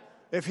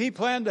 If He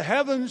planned the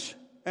heavens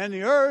and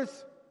the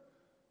earth,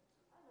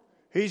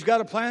 He's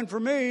got a plan for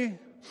me.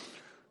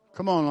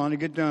 Come on, Lonnie,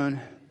 get done.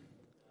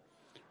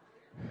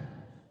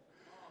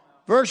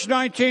 Verse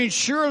 19,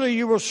 surely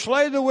you will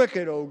slay the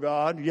wicked, O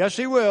God. Yes,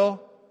 He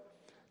will.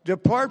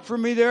 Depart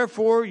from me,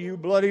 therefore, you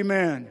bloody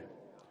men.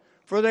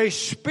 For they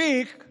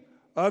speak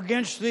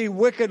against thee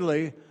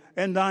wickedly,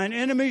 and thine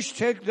enemies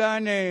take thy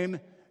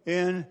name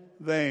in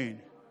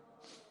vain.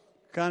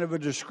 Kind of a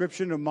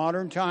description of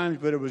modern times,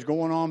 but it was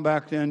going on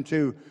back then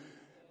too.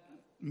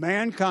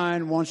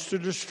 Mankind wants to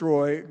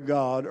destroy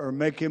God or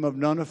make Him of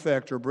none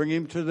effect or bring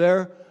Him to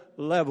their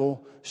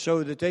level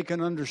so that they can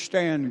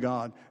understand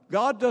God.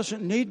 God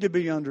doesn't need to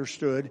be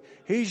understood.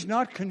 He's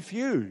not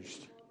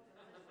confused.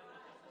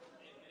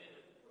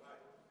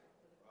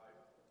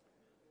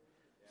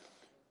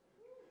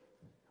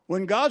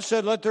 When God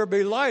said, let there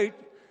be light,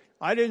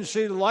 I didn't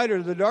see the light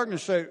or the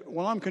darkness say,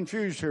 well, I'm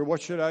confused here.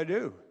 What should I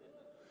do?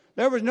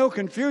 There was no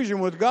confusion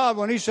with God.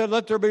 When He said,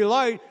 let there be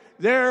light,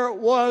 there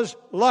was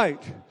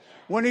light.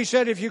 When He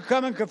said, if you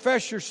come and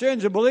confess your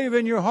sins and believe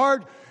in your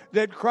heart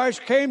that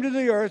Christ came to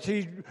the earth,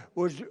 He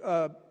was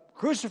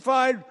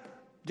crucified,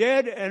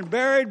 dead, and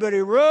buried, but He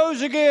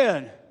rose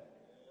again.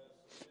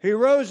 He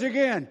rose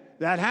again.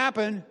 That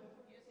happened.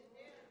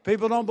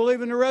 People don't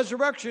believe in the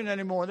resurrection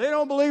anymore. They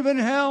don't believe in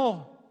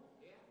hell.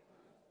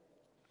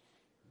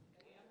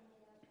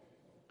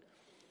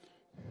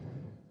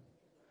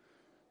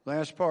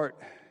 Last part.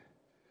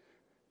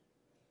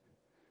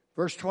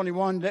 Verse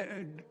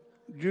 21,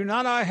 do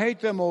not I hate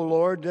them, O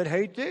Lord, that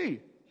hate thee?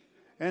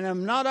 And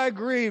am not I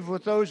grieved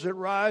with those that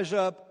rise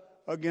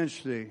up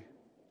against thee?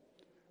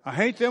 I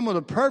hate them with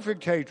a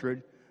perfect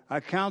hatred.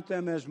 I count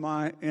them as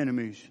my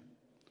enemies.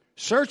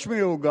 Search me,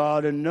 O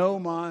God, and know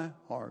my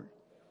heart.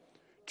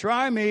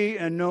 Try me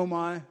and know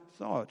my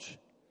thoughts.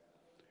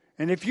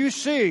 And if you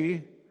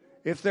see,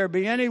 if there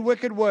be any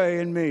wicked way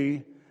in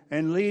me,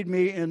 and lead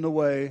me in the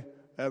way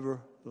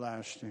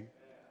everlasting.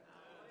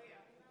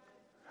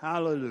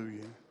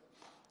 Hallelujah.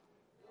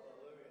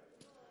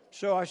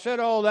 So I said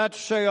all that to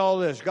say all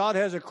this. God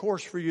has a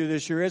course for you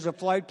this year. He has a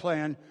flight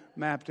plan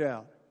mapped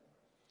out.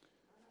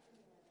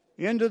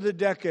 End of the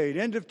decade,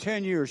 end of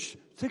 10 years.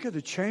 Think of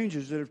the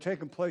changes that have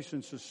taken place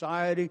in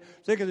society.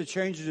 Think of the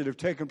changes that have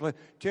taken place.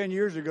 10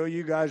 years ago,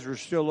 you guys were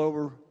still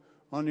over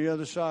on the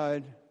other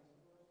side.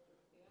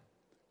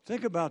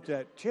 Think about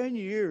that. 10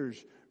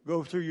 years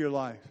go through your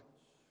life.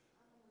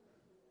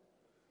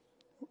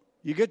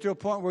 You get to a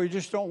point where you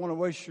just don't want to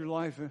waste your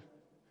life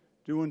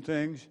doing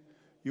things.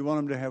 You want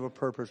them to have a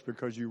purpose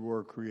because you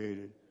were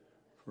created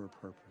for a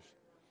purpose.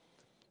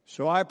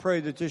 So I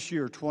pray that this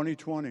year,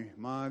 2020,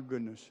 my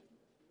goodness,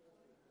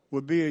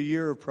 would be a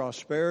year of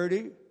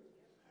prosperity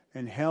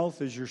and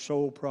health as your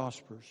soul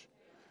prospers.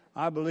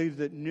 I believe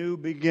that new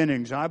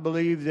beginnings, I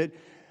believe that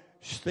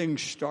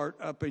things start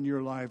up in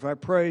your life. I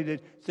pray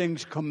that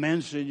things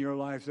commence in your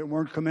life that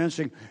weren't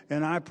commencing.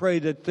 And I pray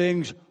that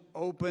things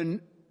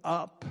open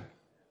up.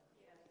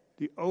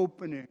 The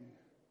opening.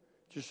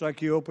 Just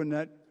like you opened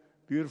that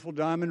beautiful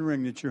diamond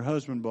ring that your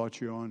husband bought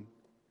you on.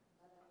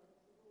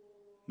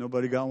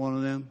 Nobody got one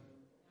of them?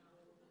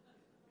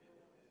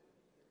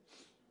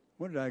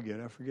 What did I get?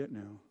 I forget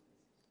now.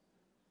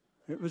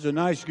 It was a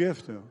nice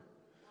gift, though.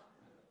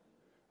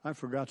 I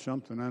forgot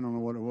something. I don't know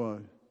what it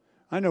was.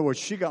 I know what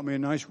she got me, a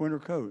nice winter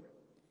coat.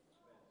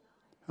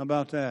 How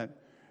about that?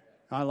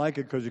 I like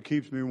it because it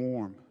keeps me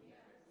warm.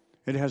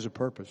 It has a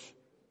purpose.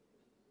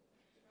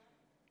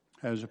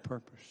 Has a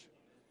purpose.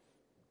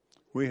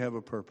 We have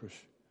a purpose.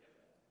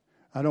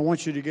 I don't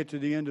want you to get to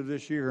the end of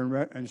this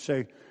year and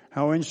say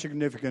how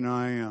insignificant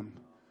I am.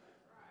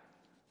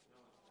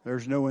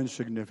 There's no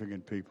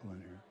insignificant people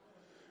in here.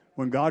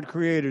 When God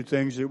created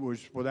things, it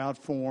was without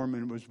form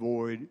and it was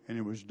void and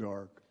it was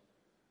dark.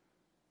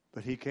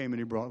 But He came and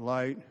He brought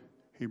light,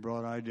 He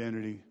brought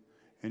identity,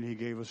 and He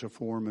gave us a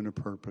form and a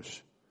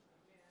purpose.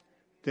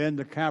 Then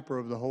the capper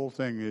of the whole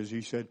thing is,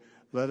 He said,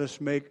 let us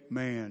make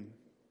man.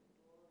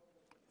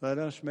 Let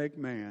us make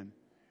man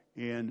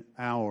in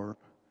our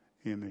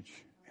image.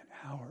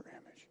 In our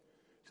image.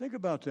 Think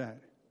about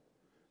that.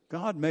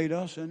 God made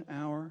us in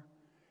our.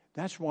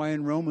 That's why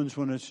in Romans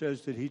when it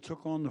says that He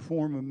took on the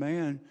form of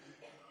man,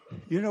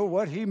 you know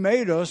what? He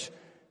made us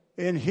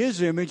in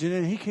His image, and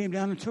then He came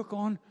down and took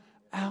on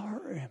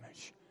our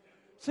image.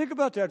 Think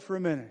about that for a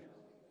minute.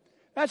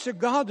 That's a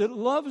God that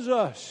loves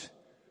us.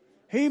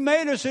 He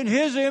made us in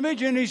His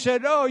image, and He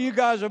said, oh, you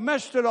guys have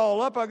messed it all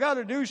up. I got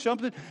to do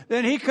something.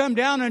 Then He come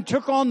down and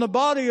took on the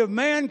body of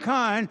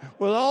mankind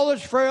with all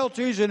its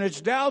frailties and its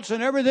doubts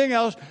and everything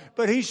else.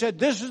 But He said,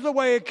 this is the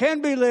way it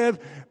can be lived.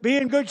 Be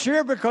in good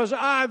cheer because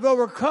I've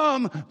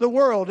overcome the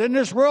world. In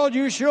this world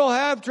you shall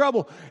have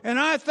trouble. And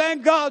I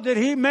thank God that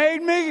He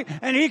made me,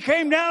 and He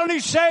came down and He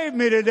saved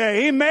me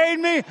today. He made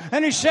me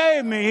and He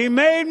saved me. He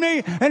made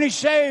me and He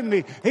saved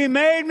me. He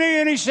made me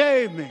and He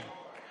saved me.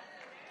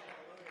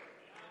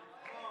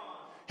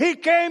 He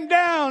came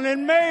down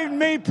and made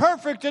me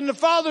perfect in the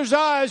Father's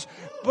eyes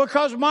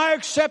because my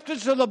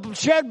acceptance of the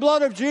shed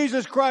blood of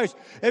Jesus Christ.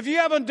 If you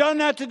haven't done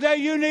that today,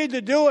 you need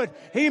to do it.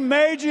 He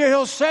made you,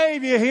 He'll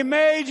save you. He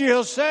made you,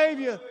 He'll save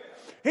you.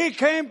 He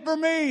came for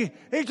me.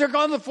 He took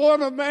on the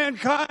form of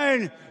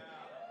mankind.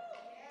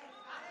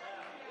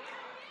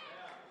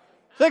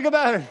 Think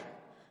about it.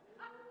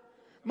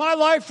 My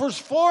life was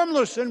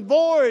formless and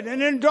void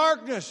and in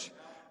darkness.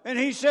 And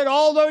He said,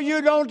 although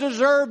you don't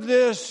deserve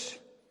this,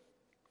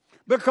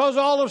 because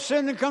all have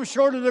sinned and come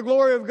short of the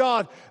glory of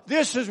God,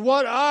 this is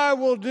what I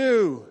will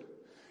do.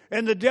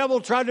 And the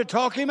devil tried to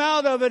talk Him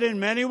out of it in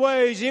many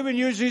ways, even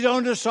used His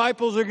own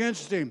disciples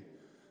against Him.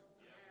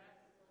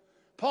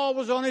 Paul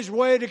was on his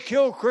way to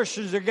kill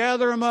Christians, to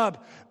gather them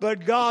up.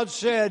 But God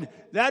said,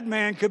 that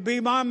man could be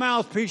my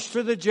mouthpiece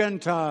to the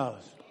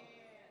Gentiles.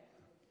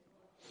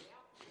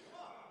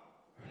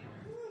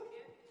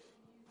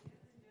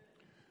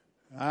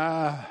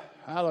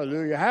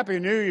 Hallelujah. Happy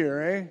New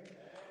Year, eh?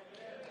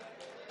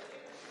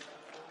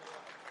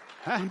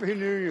 Happy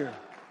New Year.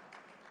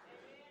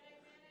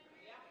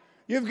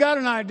 You've got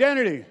an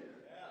identity.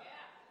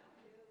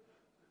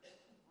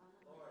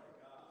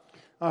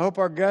 I hope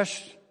our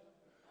guests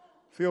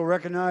feel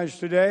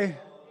recognized today.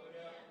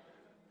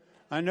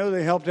 I know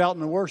they helped out in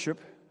the worship.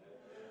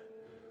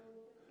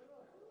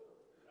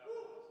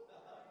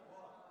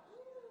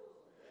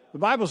 The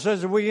Bible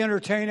says that we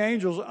entertain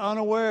angels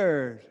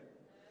unawares.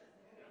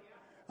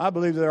 I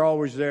believe they're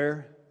always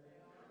there.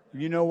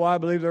 You know why I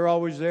believe they're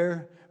always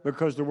there?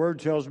 Because the Word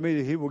tells me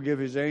that He will give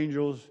His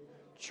angels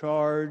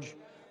charge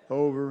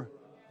over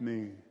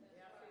me.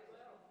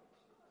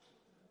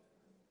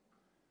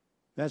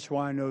 That's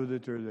why I know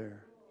that they're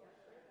there.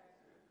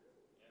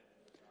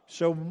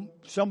 So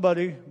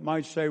somebody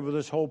might say, well,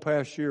 this whole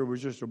past year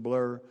was just a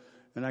blur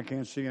and I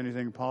can't see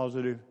anything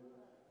positive.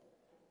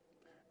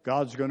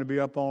 God's going to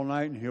be up all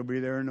night and He'll be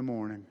there in the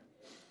morning.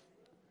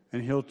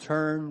 And He'll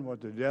turn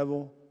what the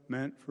devil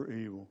meant for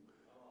evil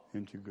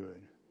into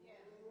good.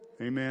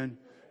 Amen.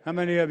 How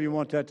many of you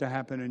want that to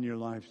happen in your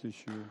life this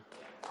year?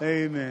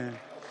 Amen.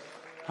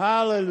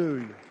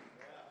 Hallelujah.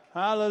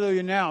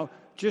 Hallelujah. Now,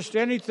 just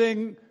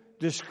anything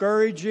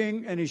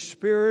discouraging, any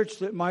spirits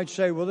that might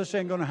say, well, this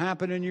ain't going to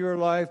happen in your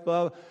life,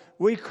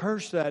 we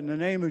curse that in the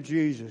name of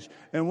Jesus.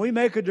 And we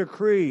make a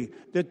decree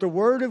that the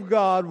Word of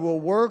God will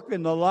work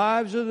in the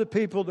lives of the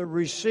people that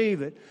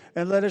receive it,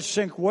 and let it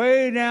sink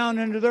way down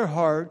into their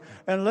heart,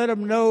 and let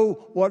them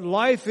know what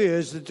life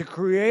is, that the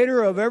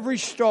Creator of every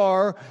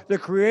star, the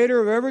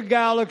Creator of every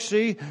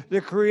galaxy,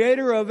 the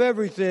Creator of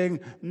everything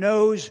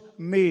knows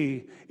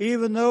me.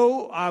 Even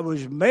though I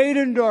was made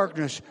in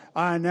darkness,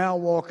 I now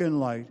walk in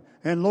light.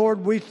 And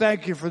Lord, we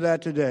thank you for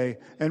that today.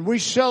 And we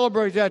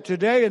celebrate that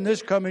today and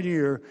this coming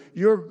year,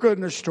 your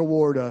goodness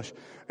toward us.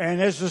 And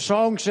as the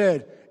song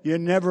said, you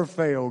never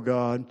fail,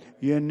 God.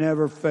 You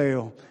never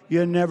fail.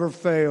 You never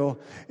fail.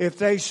 If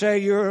they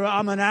say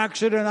I'm an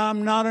accident,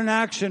 I'm not an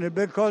accident,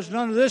 because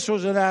none of this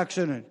was an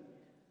accident.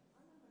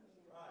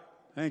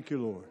 Thank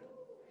you, Lord.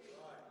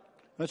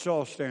 Let's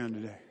all stand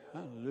today.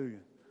 Hallelujah.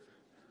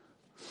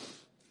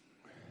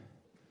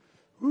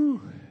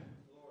 Whew.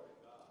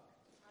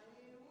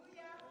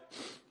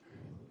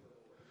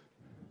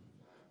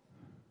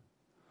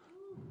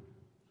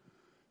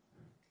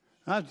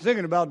 I was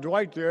thinking about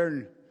Dwight there,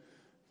 and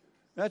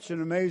that's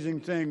an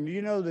amazing thing. Do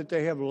you know that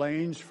they have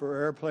lanes for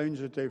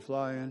airplanes that they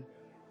fly in?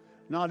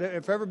 Not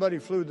if everybody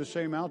flew the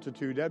same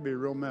altitude, that'd be a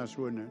real mess,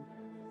 wouldn't it?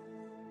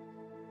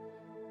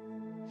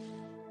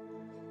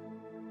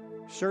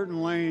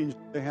 Certain lanes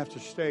they have to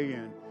stay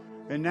in,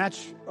 and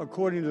that's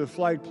according to the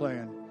flight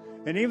plan.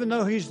 And even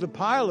though he's the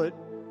pilot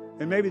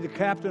and maybe the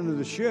captain of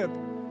the ship,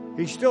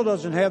 he still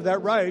doesn't have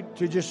that right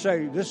to just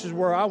say, this is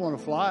where I want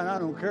to fly, and I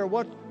don't care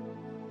what.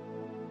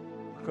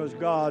 Because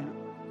God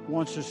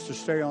wants us to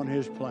stay on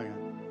His plan.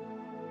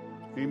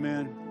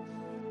 Amen.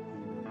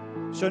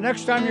 So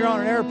next time you're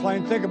on an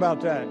airplane, think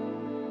about that.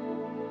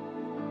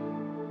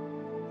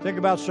 Think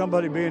about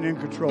somebody being in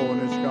control,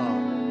 and it's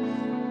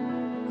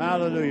God.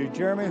 Hallelujah.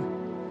 Jeremy,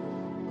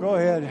 go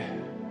ahead.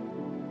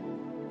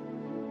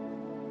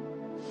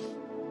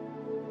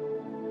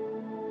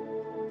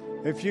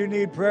 If you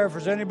need prayer, if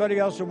there's anybody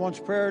else that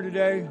wants prayer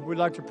today, we'd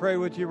like to pray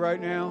with you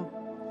right now.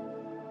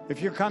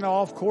 If you're kind of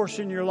off course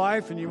in your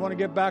life and you want to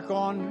get back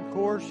on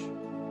course,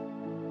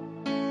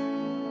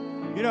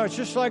 you know, it's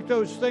just like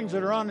those things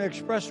that are on the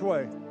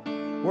expressway,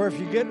 where if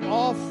you get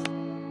off,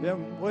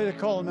 them, what do they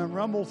call them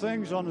rumble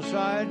things on the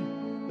side,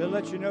 they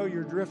let you know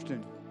you're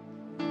drifting.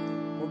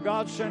 Well,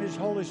 God sent His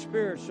Holy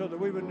Spirit so that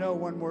we would know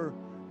when we're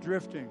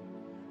drifting.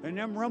 And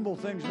them rumble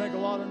things make a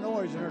lot of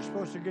noise, and they're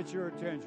supposed to get your attention.